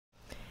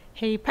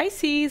Hey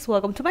Pisces,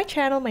 welcome to my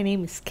channel. My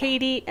name is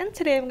Katie and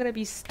today I'm going to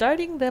be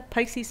starting the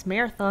Pisces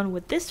Marathon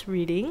with this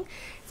reading.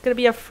 It's going to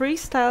be a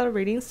freestyle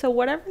reading, so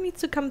whatever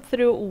needs to come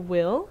through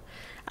will.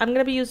 I'm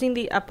going to be using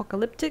the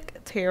Apocalyptic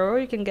Tarot.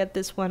 You can get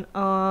this one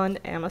on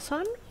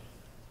Amazon.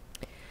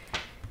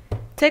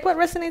 Take what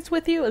resonates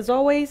with you. As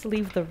always,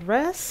 leave the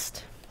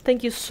rest.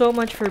 Thank you so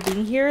much for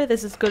being here.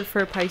 This is good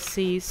for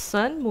Pisces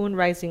Sun, Moon,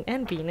 Rising,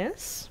 and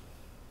Venus.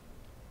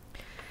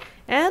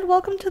 And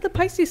welcome to the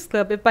Pisces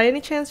Club. If by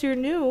any chance you're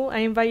new, I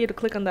invite you to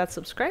click on that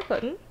subscribe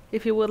button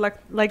if you would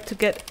like to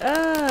get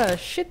a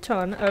shit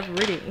ton of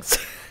readings.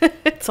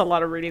 It's a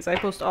lot of readings. I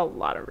post a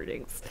lot of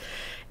readings.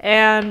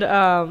 And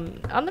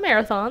on the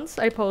marathons,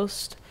 I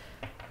post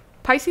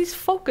Pisces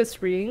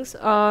focus readings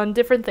on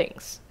different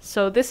things.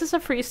 So this is a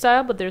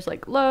freestyle, but there's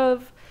like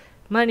love,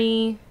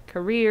 money,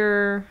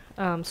 career,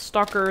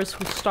 stalkers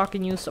who's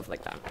stalking you, stuff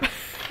like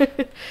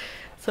that.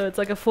 So it's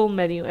like a full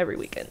menu every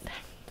weekend.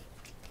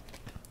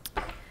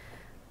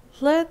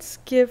 Let's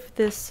give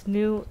this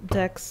new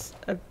decks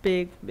a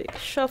big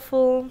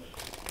shuffle.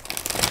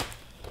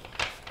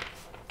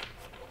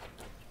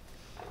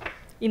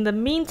 In the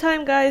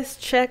meantime, guys,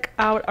 check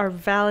out our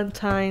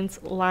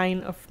Valentine's line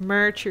of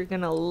merch. You're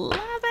gonna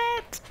love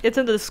it. It's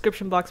in the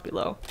description box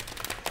below.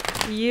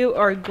 You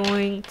are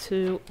going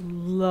to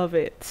love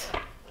it.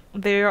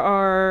 There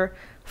are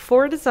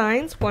 4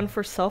 designs, one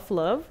for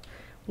self-love,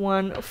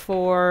 one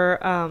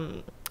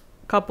for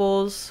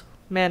couples,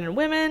 men and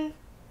women,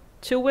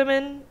 2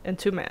 women and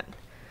 2 men.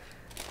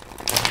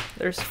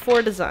 There's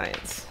 4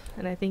 designs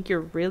and I think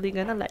you're really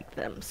gonna like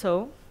them,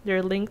 so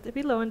they're linked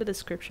below in the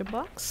description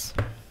box.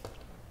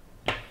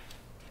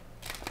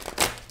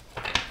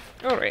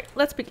 Alright,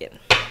 let's begin.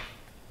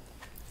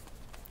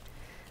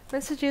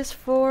 Messages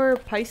for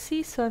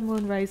Pisces, Sun,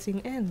 Moon,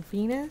 Rising, and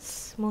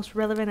Venus. Most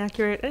relevant,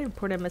 accurate, and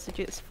important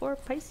messages for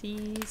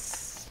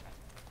Pisces.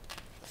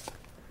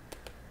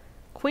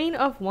 Queen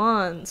of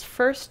Wands,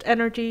 first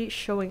energy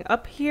showing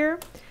up here.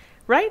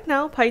 Right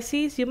now,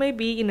 Pisces, you may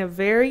be in a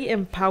very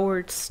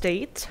empowered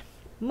state,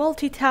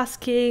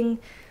 multitasking,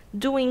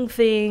 doing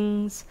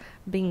things,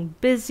 being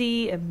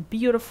busy and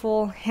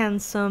beautiful,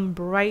 handsome,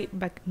 bright,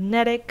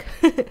 magnetic.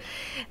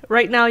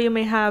 Right now, you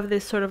may have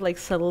this sort of like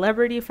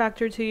celebrity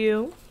factor to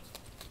you.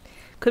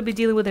 Could be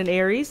dealing with an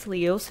Aries,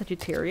 Leo,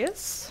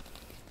 Sagittarius.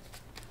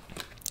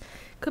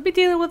 Could be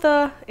dealing with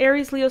a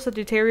Aries, Leo,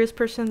 Sagittarius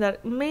person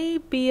that may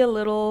be a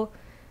little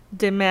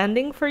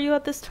demanding for you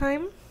at this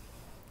time.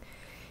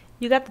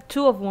 You got the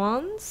 2 of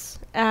Wands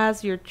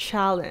as your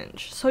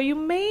challenge. So you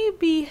may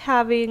be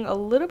having a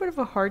little bit of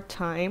a hard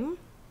time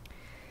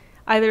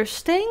either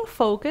staying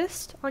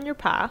focused on your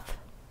path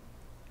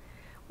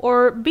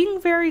or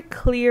being very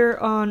clear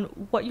on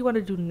what you want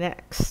to do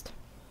next.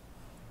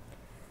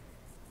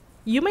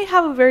 You may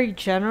have a very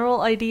general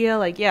idea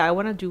like, yeah, I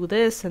want to do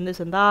this and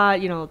that,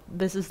 you know,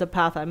 this is the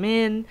path I'm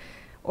in,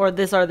 or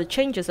these are the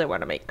changes I want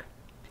to make.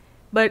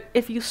 But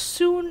if you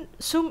zoom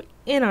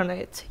in on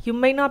it, you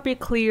may not be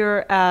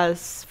clear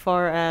as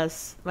far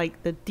as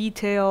like the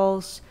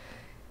details,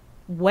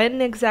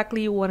 when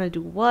exactly you want to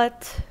do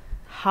what,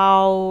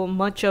 how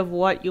much of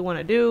what you want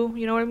to do,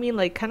 you know what I mean?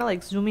 Like kind of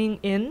like zooming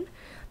in,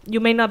 you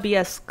may not be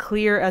as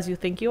clear as you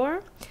think you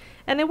are.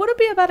 And it wouldn't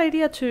be a bad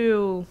idea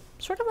to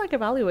sort of like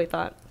evaluate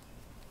that.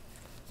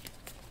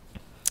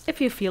 If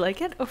you feel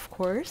like it, of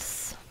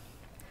course.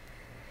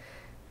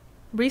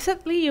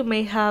 Recently, you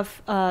may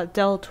have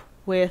dealt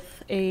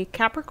with a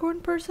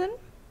Capricorn person.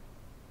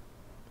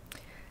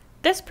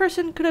 This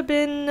person could have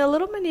been a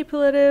little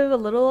manipulative, a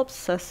little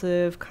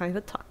obsessive, kind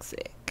of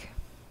toxic.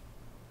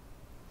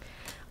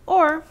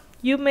 Or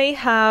you may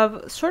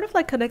have sort of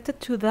like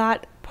connected to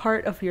that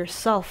part of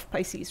yourself,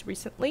 Pisces,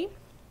 recently,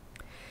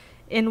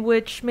 in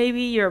which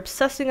maybe you're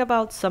obsessing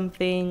about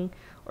something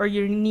or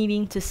you're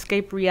needing to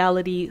escape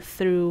reality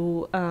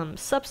through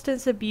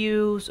substance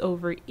abuse,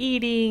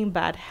 overeating,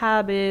 bad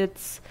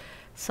habits,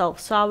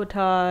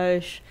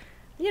 self-sabotage,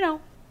 you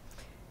know,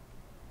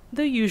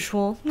 the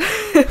usual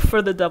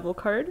for the Devil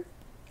card.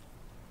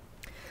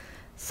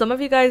 Some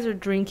of you guys are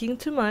drinking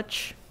too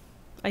much.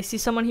 I see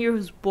someone here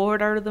who's bored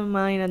out of their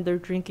mind and they're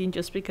drinking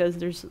just because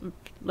there's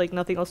like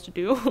nothing else to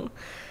do.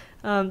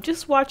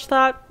 Just watch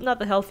that. Not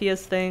the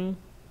healthiest thing.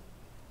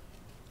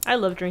 I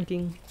love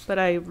drinking, but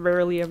I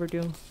rarely ever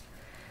do.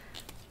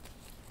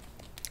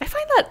 I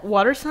find that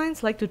water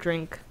signs like to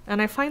drink,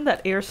 and I find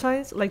that air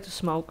signs like to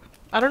smoke.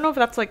 I don't know if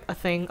that's like a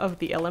thing of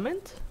the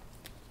element.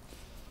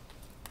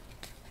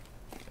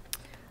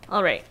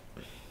 Alright.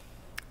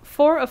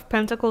 4 of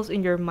Pentacles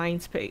in your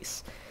mind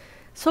space.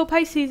 So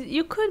Pisces,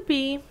 you could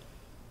be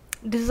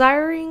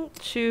desiring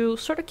to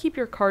sort of keep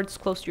your cards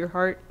close to your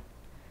heart.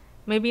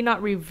 Maybe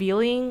not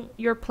revealing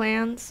your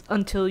plans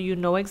until you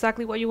know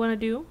exactly what you want to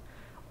do,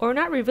 or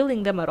not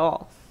revealing them at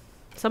all.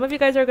 Some of you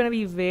guys are going to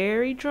be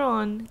very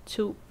drawn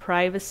to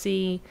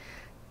privacy,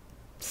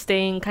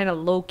 staying kind of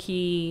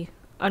low-key,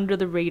 under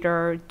the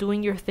radar,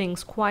 doing your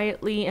things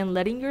quietly, and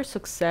letting your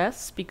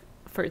success speak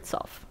for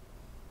itself.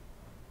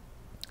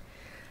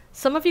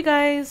 Some of you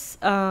guys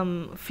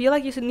feel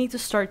like you need to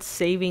start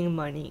saving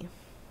money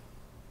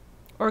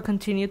or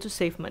continue to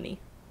save money.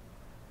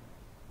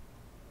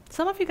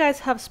 Some of you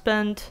guys have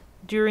spent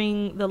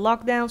during the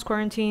lockdowns,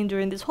 quarantine,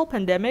 during this whole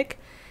pandemic,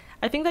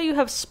 I think that you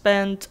have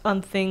spent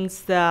on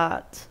things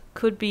that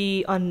could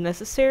be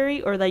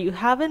unnecessary or that you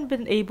haven't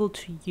been able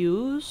to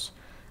use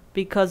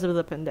because of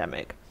the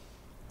pandemic.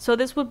 So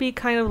this would be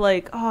kind of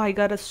like, oh, I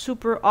got a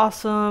super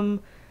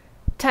awesome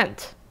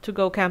tent to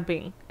go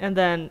camping, and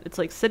then it's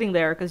like sitting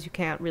there because you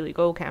can't really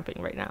go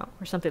camping right now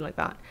or something like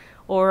that.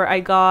 Or I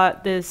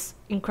got this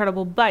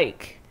incredible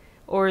bike,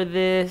 or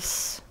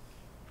this,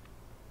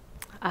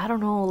 I don't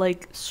know,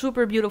 like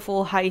super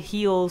beautiful high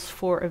heels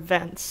for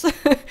events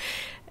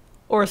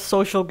or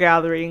social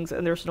gatherings,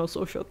 and there's no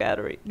social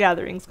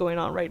gatherings going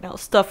on right now,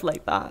 stuff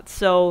like that.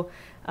 So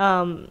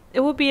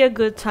it would be a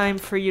good time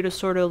for you to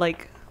sort of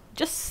like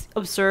just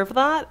observe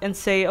that and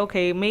say,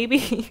 okay,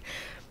 maybe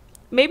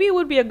maybe it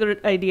would be a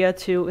good idea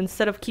to,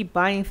 instead of keep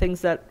buying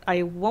things that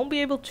I won't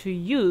be able to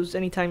use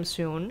anytime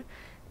soon,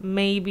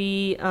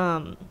 maybe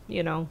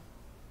you know,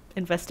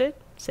 invest it,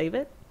 save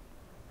it.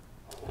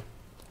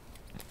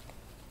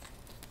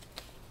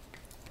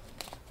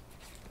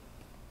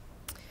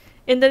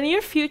 In the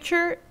near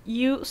future,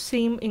 you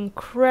seem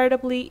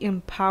incredibly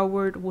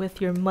empowered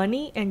with your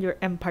money and your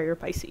empire,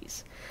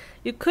 Pisces.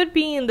 You could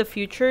be in the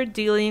future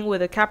dealing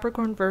with a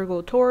Capricorn,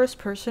 Virgo, Taurus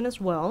person as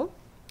well.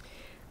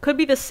 Could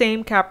be the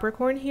same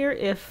Capricorn here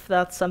if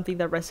that's something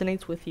that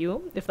resonates with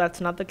you. If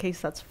that's not the case,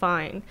 that's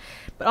fine.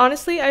 But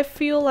honestly, I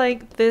feel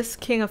like this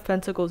King of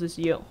Pentacles is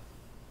you.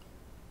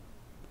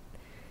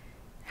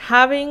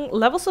 Having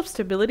levels of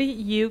stability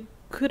you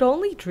could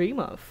only dream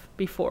of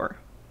before.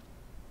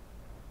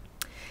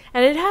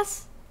 And it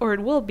has, or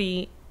it will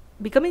be,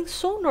 becoming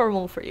so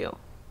normal for you.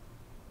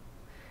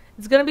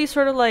 It's going to be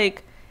sort of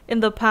like, in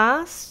the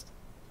past,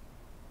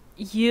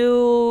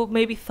 you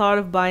maybe thought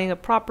of buying a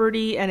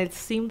property and it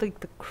seemed like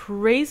the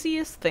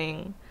craziest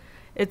thing.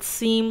 It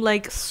seemed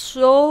like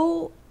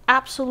so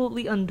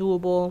absolutely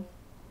undoable.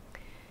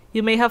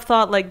 You may have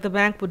thought like the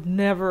bank would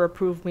never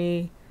approve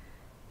me.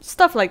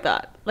 Stuff like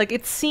that. Like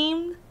it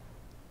seemed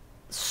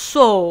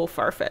so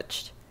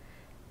far-fetched.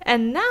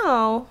 And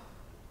now,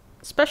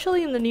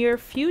 especially in the near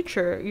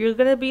future, you're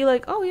gonna be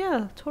like, oh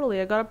yeah,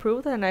 totally, I got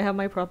approved and I have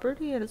my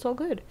property and it's all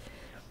good.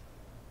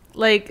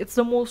 Like, it's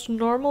the most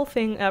normal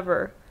thing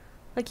ever.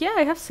 Like, yeah,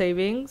 I have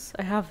savings.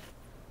 I have,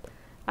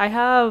 I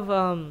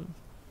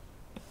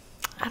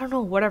don't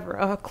know, whatever.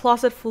 A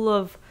closet full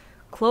of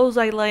clothes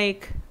I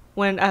like,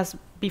 when as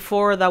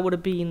before that would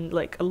have been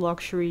like a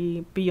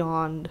luxury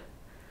beyond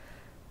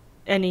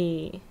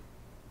any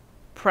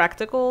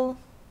practical,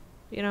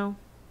 you know?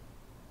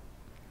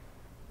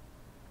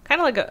 Kind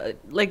of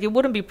like it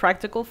wouldn't be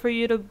practical for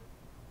you to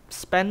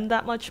spend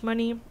that much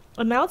money.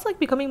 And now it's like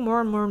becoming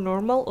more and more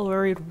normal,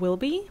 or it will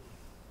be.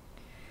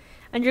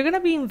 And you're going to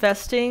be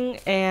investing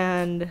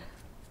and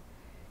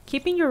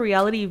keeping your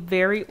reality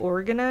very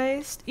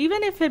organized.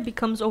 Even if it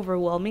becomes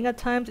overwhelming at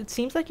times, it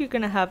seems like you're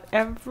going to have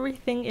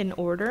everything in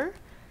order.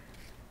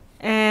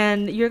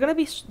 And you're going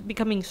to be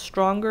becoming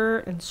stronger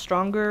and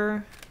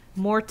stronger,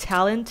 more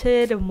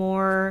talented,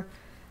 more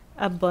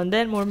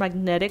abundant, more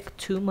magnetic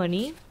to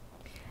money.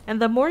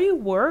 And the more you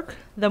work,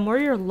 the more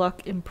your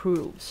luck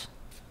improves,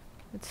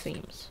 it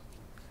seems.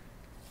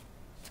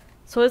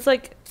 So it's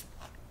like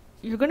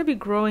you're going to be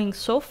growing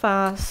so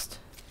fast,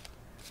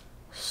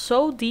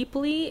 so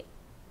deeply,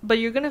 but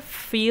you're going to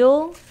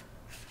feel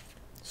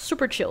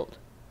super chilled.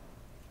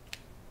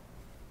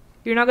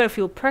 You're not going to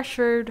feel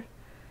pressured.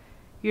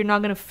 You're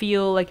not going to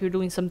feel like you're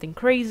doing something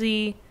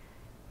crazy.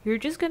 You're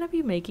just going to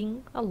be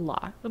making a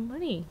lot of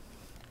money.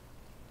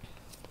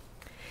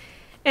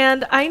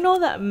 And I know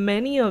that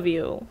many of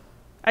you,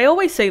 I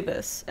always say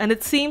this, and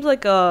it seems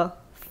like a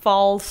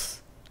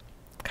false,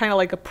 kind of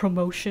like a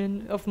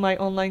promotion of my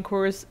online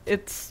course.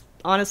 It's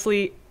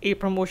honestly a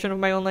promotion of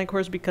my online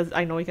course because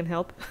I know it can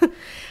help.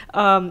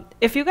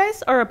 If you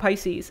guys are a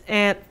Pisces,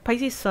 and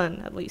Pisces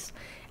sun at least,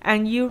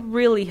 and you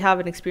really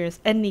haven't experienced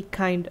any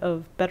kind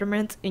of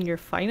betterment in your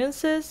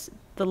finances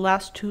the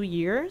last 2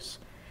 years,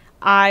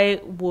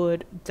 I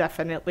would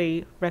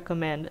definitely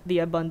recommend the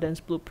Abundance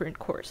Blueprint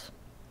course.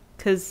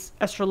 Because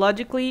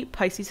astrologically,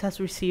 Pisces has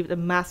received a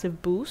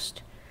massive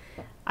boost.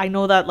 I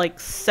know that like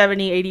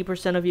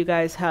 70-80% of you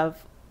guys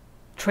have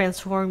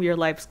transformed your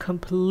lives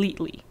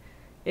completely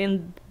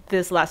in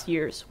this last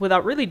years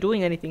without really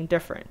doing anything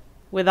different,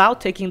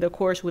 without taking the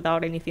course,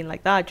 without anything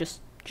like that.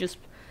 Just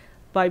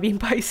by being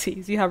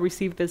Pisces, you have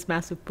received this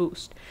massive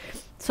boost.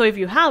 So if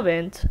you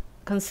haven't,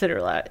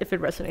 consider that. If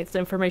it resonates, the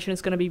information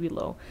is going to be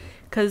below.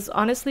 Because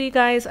honestly,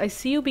 guys, I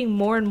see you being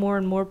more and more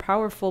and more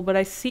powerful, but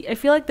I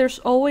feel like there's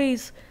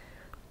always,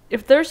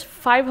 if there's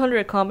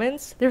 500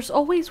 comments, there's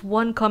always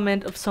one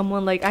comment of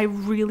someone like, I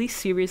really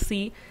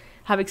seriously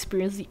have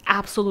experienced the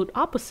absolute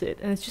opposite.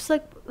 And it's just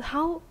like,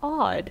 how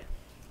odd.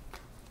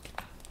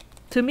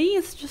 To me,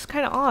 it's just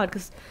kind of odd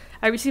because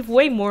I receive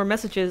way more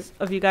messages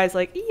of you guys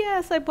like,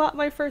 yes, I bought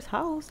my first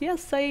house.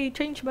 Yes, I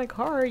changed my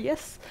car.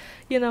 Yes,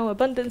 you know,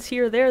 abundance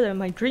here, there,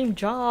 my dream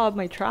job,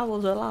 my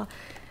travels, blah, blah.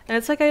 And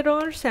it's like, I don't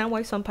understand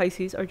why some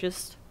Pisces are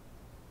just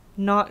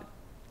not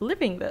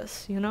living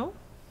this, you know?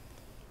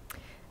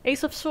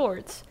 Ace of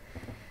Swords.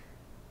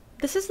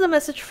 This is the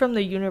message from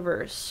the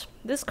universe.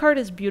 This card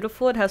is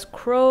beautiful. It has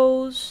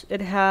crows.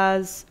 It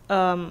has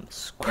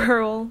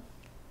squirrel,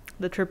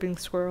 the chirping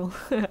squirrel.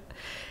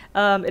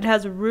 It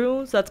has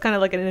runes. That's kind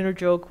of like an inner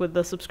joke with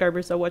the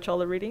subscribers that watch all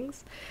the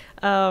readings.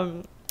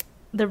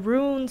 The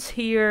runes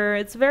here,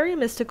 it's very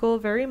mystical,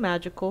 very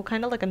magical,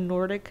 kind of like a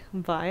Nordic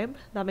vibe.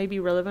 That may be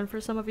relevant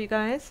for some of you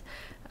guys.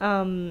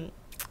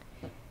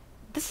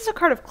 This is a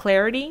card of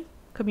clarity,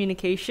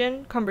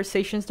 communication,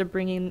 conversations that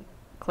bring in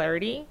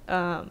clarity,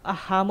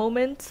 aha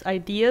moments,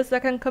 ideas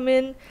that can come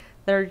in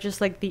that are just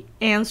like the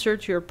answer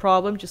to your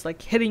problem, just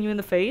like hitting you in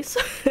the face.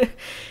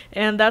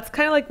 And that's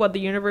kind of like what the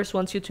universe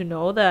wants you to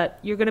know, that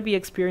you're going to be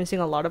experiencing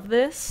a lot of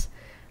this.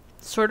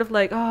 Sort of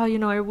like, oh, you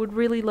know, I would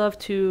really love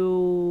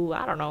to,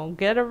 I don't know,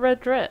 get a red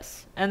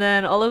dress. And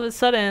then all of a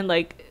sudden,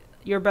 like,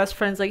 your best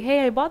friend's like,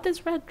 hey, I bought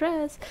this red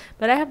dress,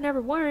 but I have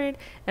never worn it,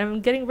 and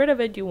I'm getting rid of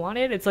it. Do you want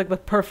it? It's like the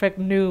perfect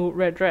new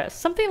red dress.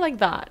 Something like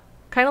that.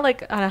 Kind of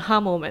like an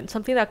aha moment.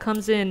 Something that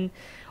comes in,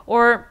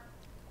 or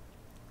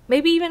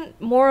maybe even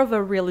more of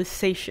a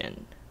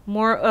realization.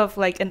 More of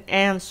like an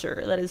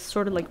answer that is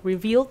sort of like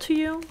revealed to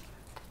you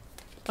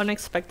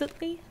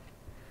unexpectedly.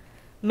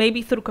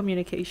 Maybe through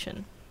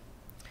communication.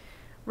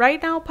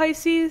 Right now,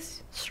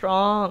 Pisces,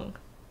 strong.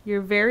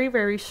 You're very,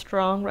 very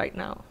strong right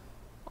now.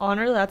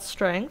 Honor that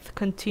strength.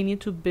 Continue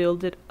to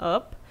build it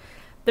up.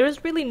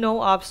 There's really no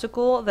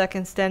obstacle that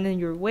can stand in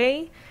your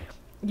way.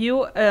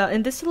 You,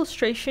 in this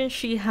illustration,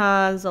 she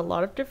has a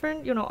lot of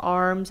different, you know,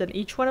 arms, and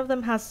each one of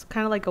them has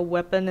kind of like a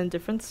weapon and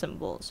different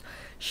symbols.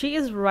 She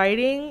is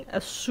riding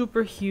a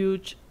super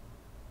huge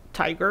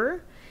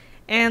tiger.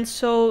 And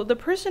so the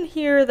person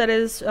here that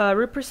is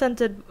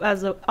represented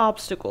as an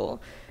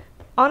obstacle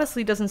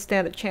honestly doesn't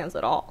stand a chance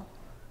at all.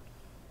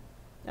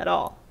 At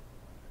all.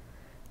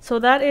 So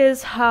that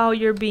is how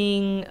you're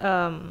being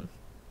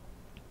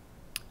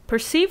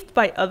perceived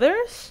by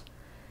others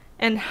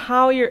and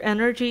how your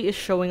energy is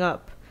showing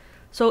up.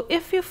 So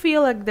if you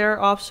feel like there are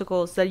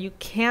obstacles that you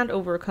can't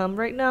overcome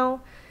right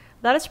now,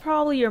 that is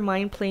probably your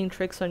mind playing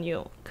tricks on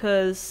you,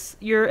 because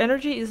your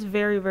energy is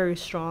very, very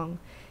strong.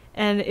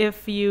 And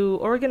if you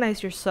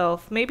organize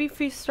yourself, maybe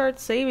if you start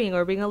saving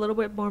or being a little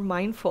bit more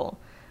mindful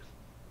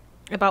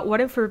about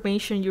what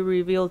information you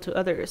reveal to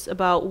others,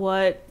 about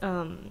what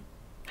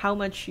how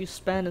much you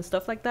spend and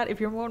stuff like that, if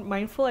you're more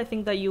mindful, I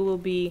think that you will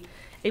be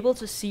able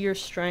to see your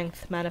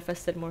strength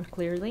manifested more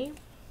clearly.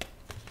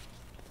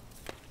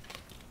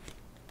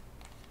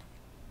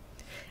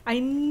 I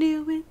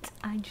knew it.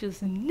 I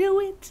just knew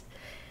it.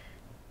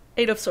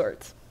 Eight of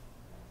Swords.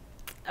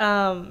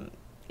 In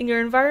your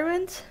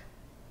environment,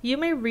 you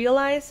may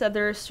realize that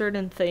there are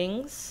certain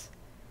things,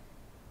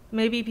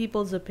 maybe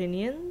people's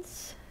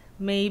opinions,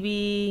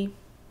 maybe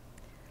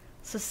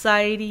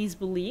society's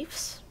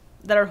beliefs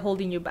that are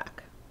holding you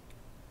back.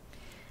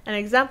 An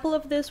example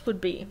of this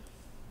would be,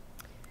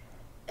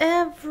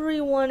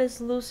 everyone is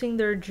losing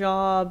their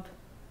job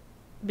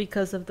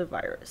because of the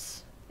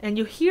virus. And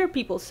you hear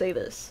people say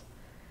this.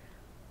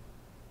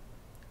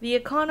 The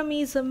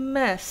economy is a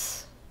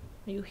mess.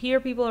 You hear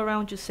people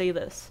around you say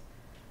this.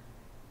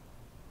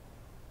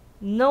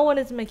 No one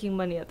is making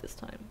money at this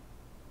time.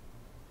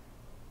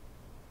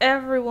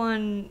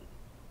 Everyone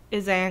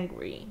is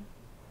angry.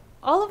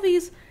 All of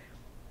these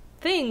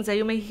things that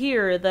you may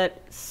hear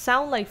that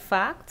sound like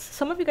facts,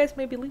 some of you guys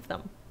may believe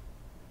them.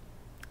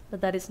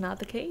 But that is not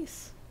the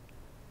case.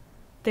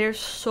 There's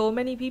so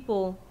many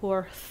people who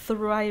are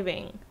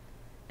thriving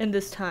in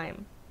this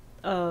time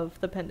of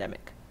the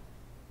pandemic.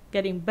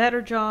 Getting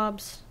better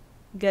jobs,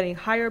 getting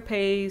higher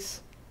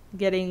pays,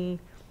 getting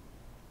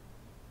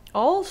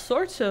all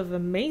sorts of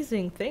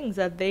amazing things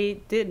that they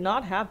did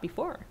not have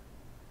before.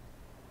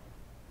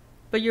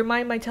 But your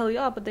mind might tell you,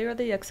 oh, but they are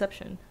the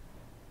exception.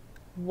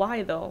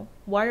 Why though?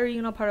 Why are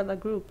you not part of that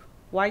group?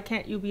 Why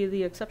can't you be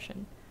the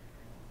exception?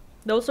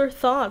 Those are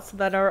thoughts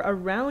that are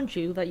around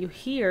you that you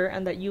hear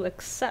and that you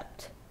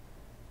accept.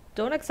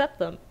 Don't accept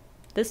them.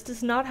 This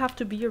does not have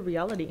to be your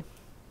reality.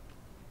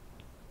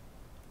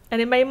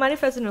 And it may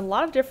manifest in a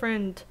lot of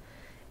different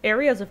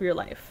areas of your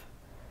life.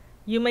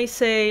 You may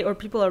say, or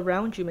people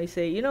around you may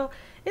say, you know,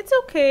 it's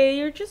okay,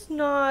 you're just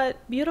not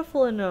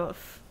beautiful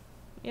enough.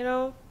 You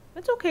know,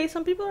 it's okay,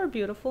 some people are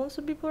beautiful and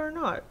some people are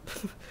not.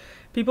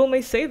 People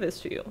may say this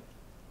to you.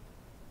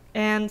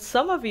 And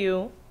some of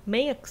you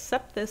may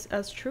accept this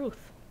as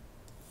truth.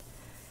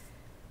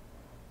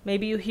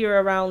 Maybe you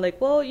hear around like,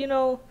 well, you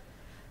know,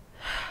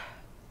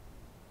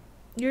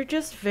 you're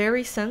just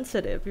very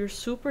sensitive. You're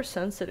super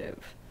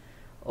sensitive.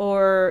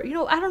 Or, you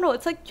know, I don't know.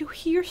 It's like you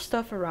hear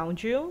stuff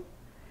around you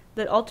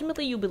that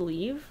ultimately you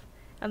believe,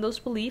 and those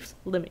beliefs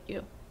limit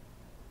you.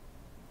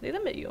 They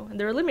limit you, and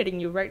they're limiting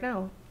you right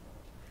now.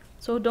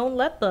 So don't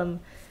let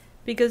them,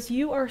 because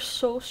you are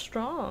so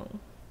strong.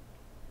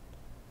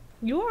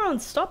 You are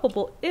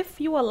unstoppable if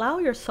you allow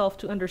yourself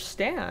to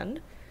understand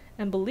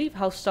and believe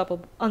how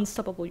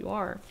unstoppable you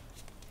are.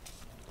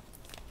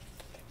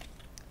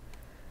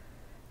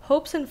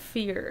 Hopes and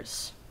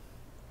fears.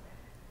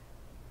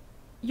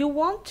 You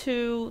want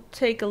to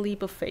take a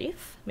leap of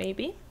faith,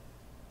 maybe,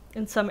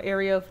 in some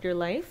area of your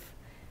life.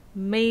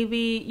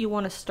 Maybe you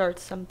want to start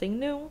something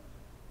new,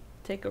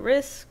 take a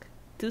risk,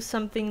 do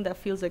something that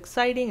feels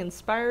exciting,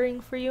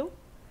 inspiring for you.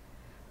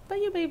 But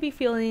you may be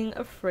feeling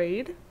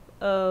afraid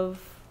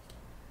of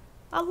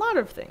a lot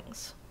of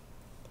things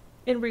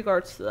in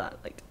regards to that.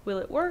 Like, will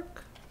it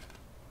work?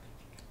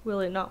 Will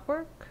it not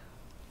work?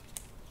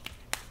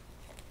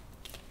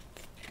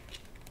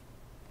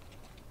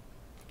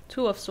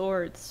 Two of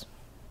Swords.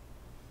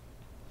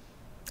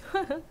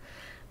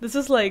 This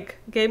is like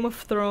Game of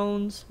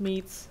Thrones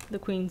meets the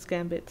Queen's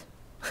Gambit.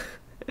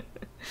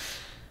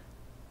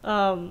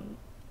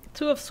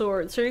 Two of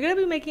Swords. So you're going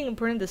to be making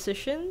important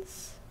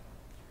decisions.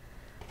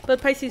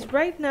 But Pisces,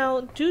 right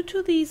now, due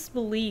to these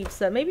beliefs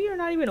that maybe you're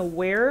not even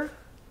aware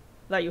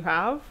that you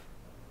have,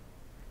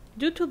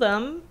 due to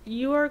them,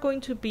 you are going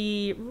to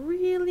be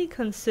really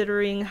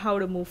considering how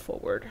to move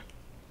forward.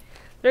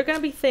 There are going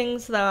to be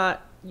things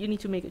that you need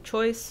to make a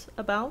choice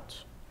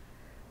about.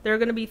 There are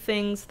going to be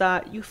things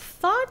that you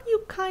thought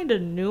you kind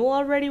of knew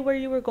already where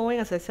you were going,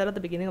 as I said at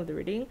the beginning of the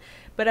reading.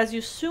 But as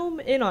you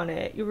zoom in on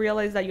it, you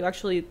realize that you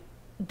actually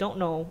don't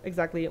know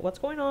exactly what's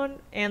going on,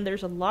 and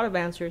there's a lot of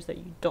answers that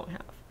you don't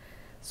have.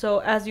 So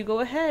as you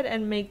go ahead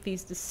and make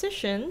these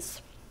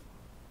decisions,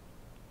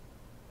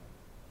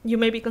 you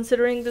may be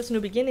considering this new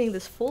beginning,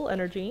 this full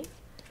energy.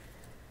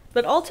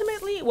 But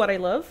ultimately, what I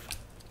love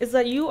is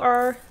that you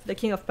are the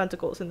King of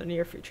Pentacles in the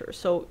near future.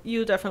 So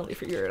you definitely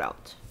figure it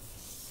out.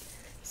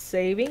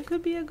 Saving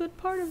could be a good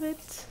part of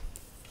it.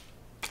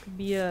 Could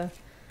be a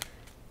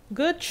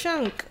good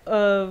chunk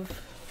of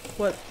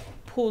what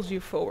pulls you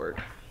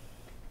forward.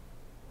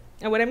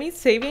 And when I mean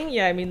saving,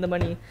 yeah, I mean the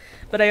money.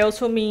 But I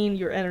also mean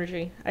your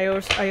energy. I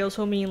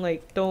also mean,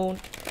 like, don't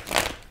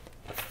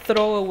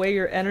throw away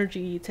your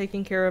energy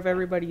taking care of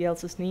everybody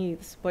else's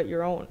needs but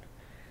your own.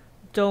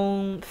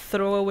 Don't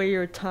throw away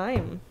your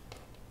time.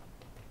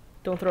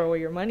 Don't throw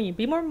away your money.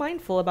 Be more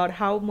mindful about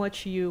how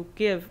much you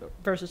give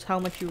versus how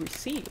much you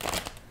receive.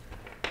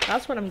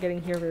 That's what I'm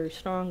getting here very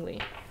strongly.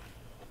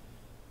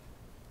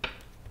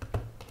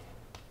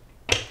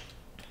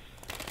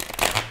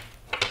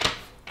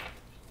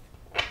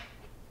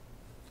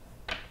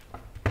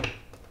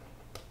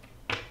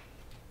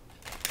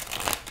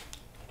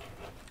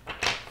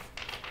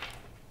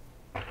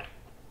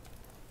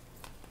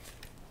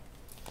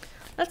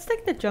 Let's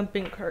take the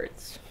jumping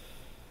cards.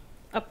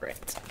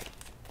 Upright.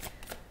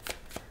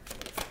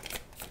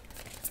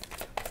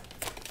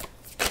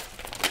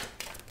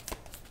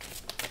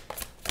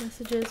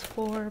 Messages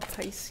for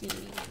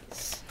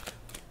Pisces.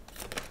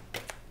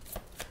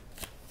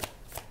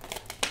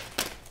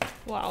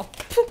 Wow.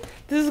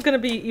 This is gonna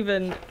be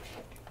even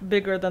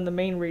bigger than the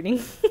main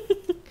reading.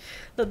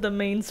 The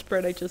main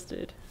spread I just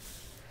did.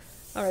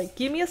 Alright,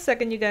 give me a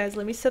second, you guys.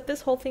 Let me set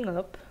this whole thing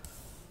up.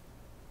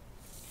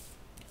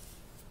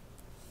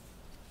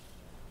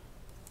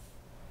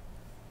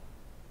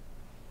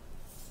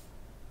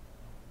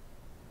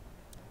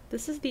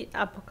 This is the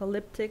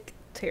Apocalyptic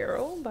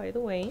Tarot, by the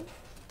way.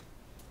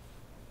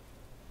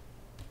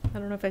 I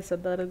don't know if I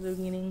said that at the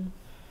beginning.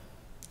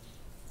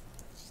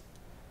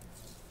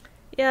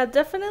 Yeah,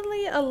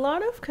 definitely a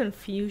lot of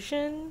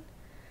confusion.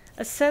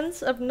 A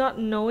sense of not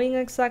knowing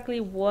exactly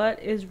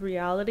what is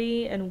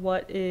reality and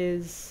what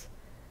is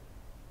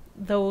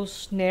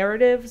those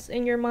narratives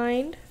in your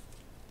mind.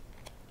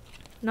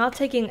 Not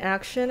taking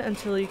action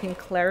until you can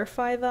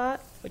clarify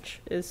that, which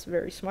is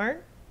very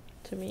smart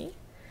to me.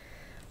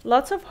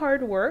 Lots of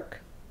hard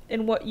work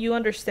in what you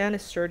understand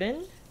is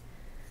certain.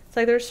 It's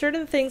like there's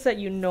certain things that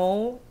you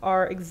know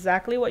are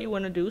exactly what you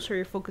want to do, so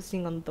you're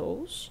focusing on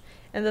those.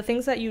 And the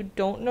things that you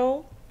don't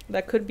know,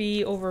 that could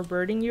be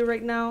overburdening you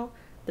right now,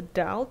 the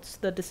doubts,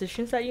 the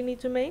decisions that you need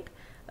to make,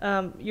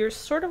 you're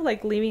sort of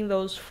like leaving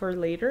those for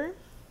later.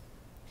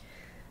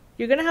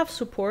 You're going to have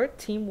support,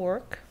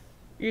 teamwork.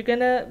 You're going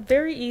to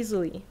very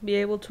easily be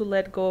able to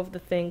let go of the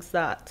things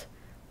that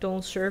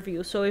don't serve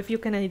you. So if you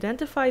can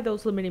identify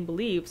those limiting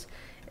beliefs,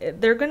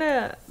 they're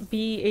gonna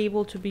be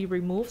able to be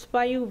removed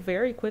by you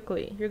very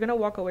quickly. You're gonna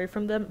walk away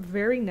from them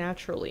very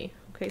naturally.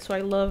 Okay, so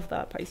I love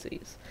that,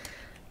 Pisces.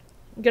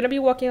 You're gonna be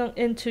walking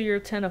into your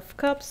 10 of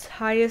Cups,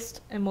 highest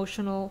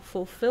emotional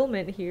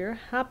fulfillment here,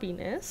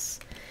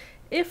 happiness,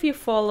 if you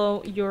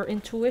follow your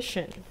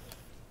intuition.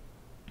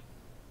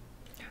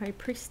 High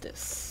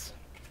Priestess.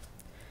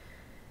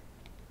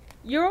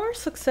 Your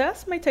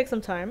success might take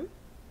some time,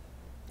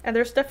 and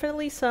there's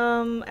definitely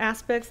some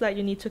aspects that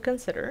you need to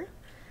consider.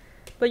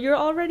 But you're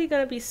already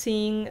going to be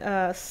seeing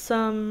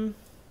some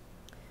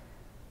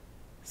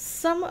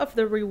of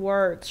the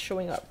rewards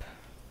showing up.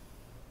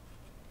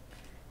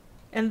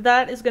 And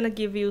that is going to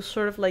give you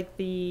sort of like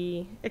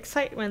the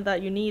excitement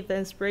that you need, the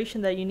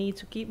inspiration that you need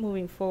to keep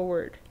moving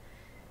forward.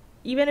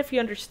 Even if you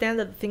understand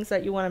that the things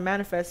that you want to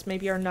manifest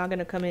maybe are not going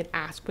to come in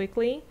as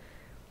quickly.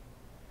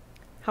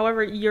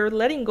 However, your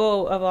letting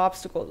go of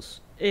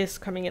obstacles is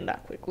coming in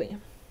that quickly.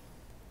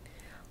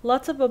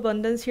 Lots of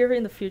abundance here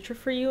in the future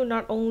for you,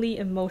 not only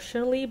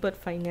emotionally, but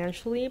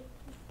financially.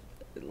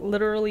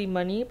 Literally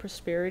money,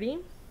 prosperity.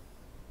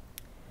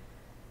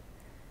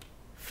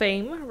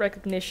 fame,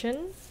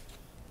 recognition.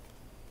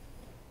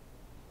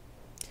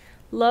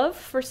 Love,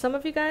 for some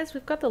of you guys,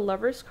 we've got the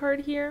Lovers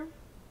card here.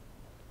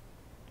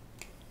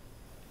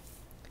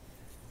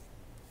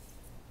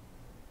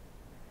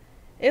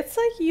 It's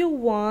like you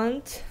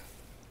want,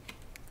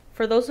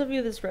 for those of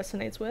you this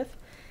resonates with,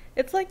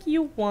 it's like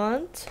you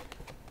want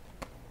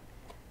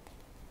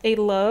a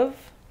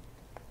love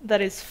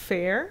that is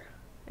fair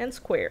and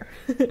square.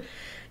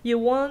 You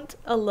want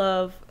a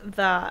love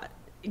that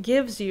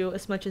gives you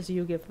as much as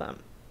you give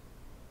them.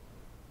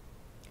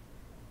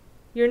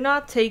 You're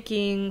not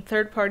taking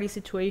third-party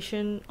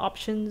situation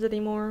options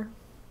anymore.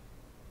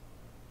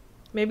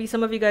 Maybe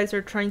some of you guys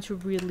are trying to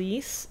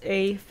release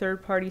a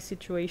third-party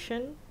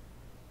situation.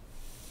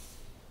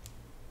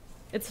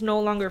 It's no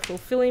longer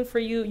fulfilling for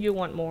you. You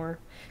want more.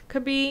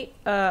 Could be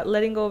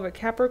letting go of a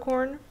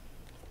Capricorn,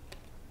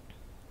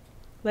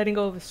 letting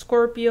go of a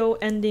Scorpio,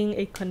 ending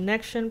a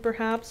connection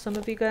perhaps, some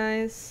of you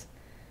guys.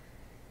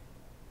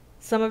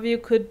 Some of you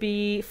could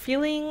be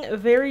feeling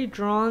very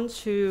drawn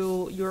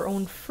to your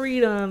own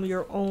freedom,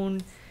 your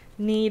own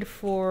need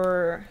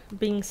for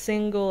being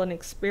single and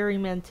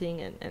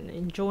experimenting and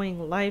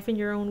enjoying life in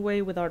your own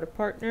way without a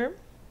partner.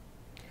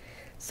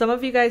 Some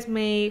of you guys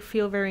may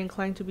feel very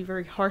inclined to be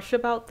very harsh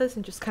about this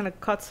and just kind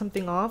of cut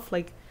something off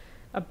like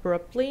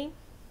abruptly.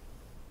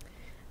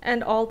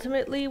 And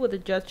ultimately with the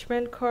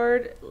Judgment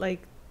card,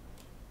 like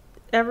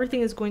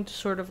everything is going to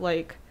sort of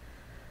like,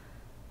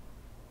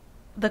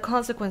 the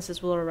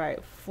consequences will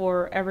arrive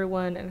for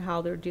everyone and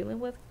how they're dealing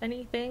with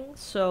anything.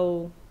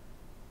 So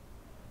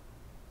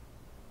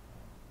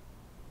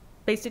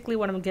basically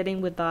what I'm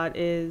getting with that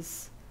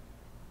is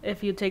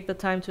if you take the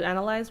time to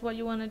analyze what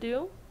you want to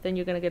do, then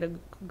you're going to get a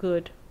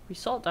good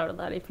result out of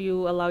that. If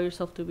you allow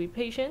yourself to be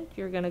patient,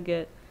 you're going to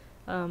get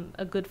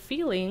a good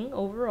feeling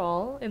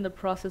overall in the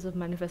process of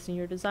manifesting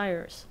your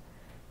desires.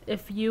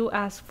 If you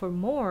ask for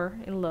more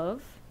in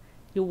love,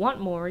 you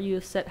want more, you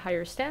set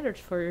higher standards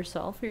for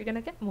yourself, you're going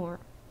to get more.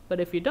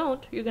 But if you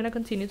don't, you're going to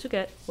continue to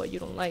get what you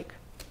don't like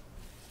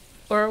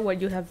or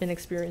what you have been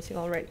experiencing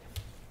already.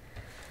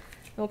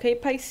 Okay,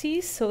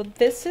 Pisces, so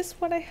this is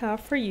what I have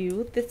for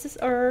you. This is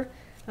our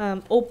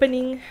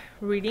opening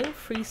reading,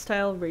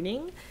 freestyle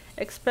reading.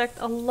 Expect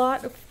a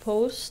lot of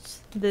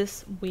posts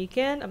this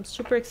weekend. I'm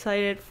super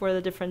excited for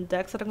the different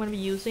decks that I'm going to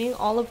be using.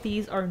 All of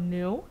these are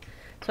new.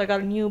 So I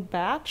got a new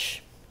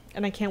batch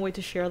and I can't wait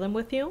to share them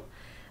with you.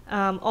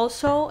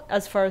 Also,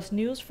 as far as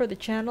news for the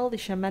channel, the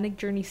Shamanic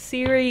Journey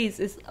series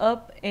is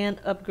up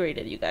and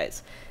upgraded, you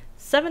guys.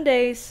 7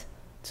 days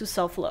to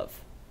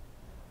self-love.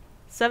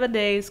 7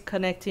 days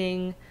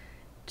connecting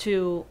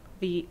to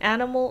the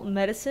animal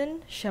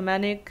medicine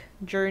shamanic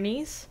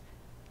journeys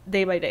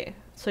day by day.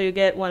 So you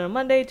get one on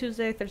Monday,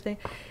 Tuesday, Thursday.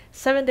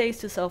 7 days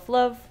to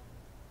self-love.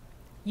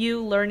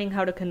 You learning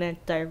how to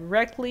connect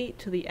directly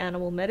to the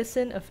animal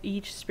medicine of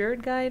each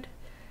spirit guide.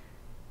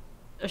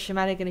 A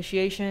shamanic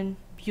initiation.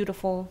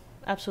 Beautiful,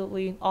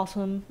 absolutely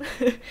awesome.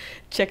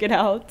 Check it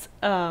out.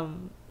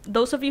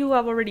 Those of you who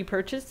have already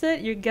purchased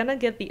it, you're gonna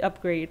get the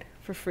upgrade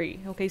for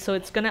free. Okay, so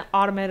it's gonna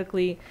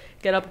automatically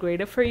get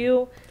upgraded for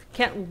you.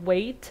 Can't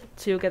wait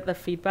to get the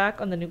feedback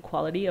on the new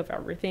quality of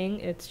everything.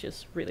 It's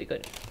just really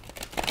good.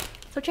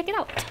 So check it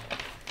out.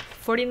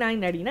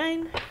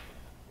 $49.99.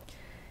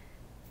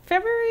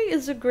 February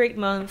is a great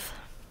month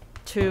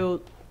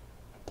to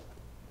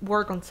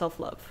work on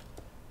self-love.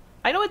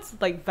 I know it's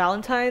like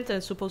Valentine's and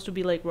it's supposed to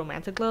be like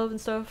romantic love and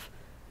stuff,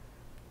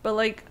 but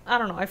like, I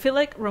don't know. I feel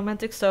like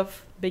romantic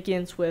stuff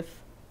begins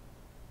with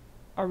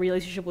our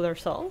relationship with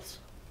ourselves.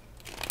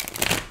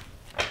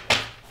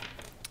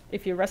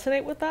 If you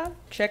resonate with that,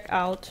 check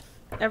out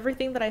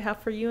everything that I have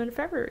for you in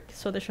February.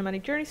 So the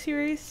Shamanic Journey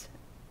series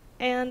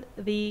and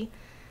the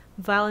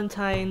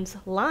Valentine's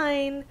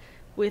line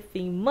with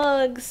the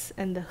mugs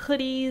and the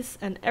hoodies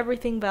and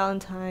everything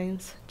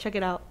Valentine's. Check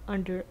it out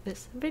under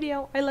this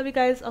video. I love you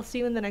guys. I'll see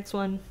you in the next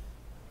one.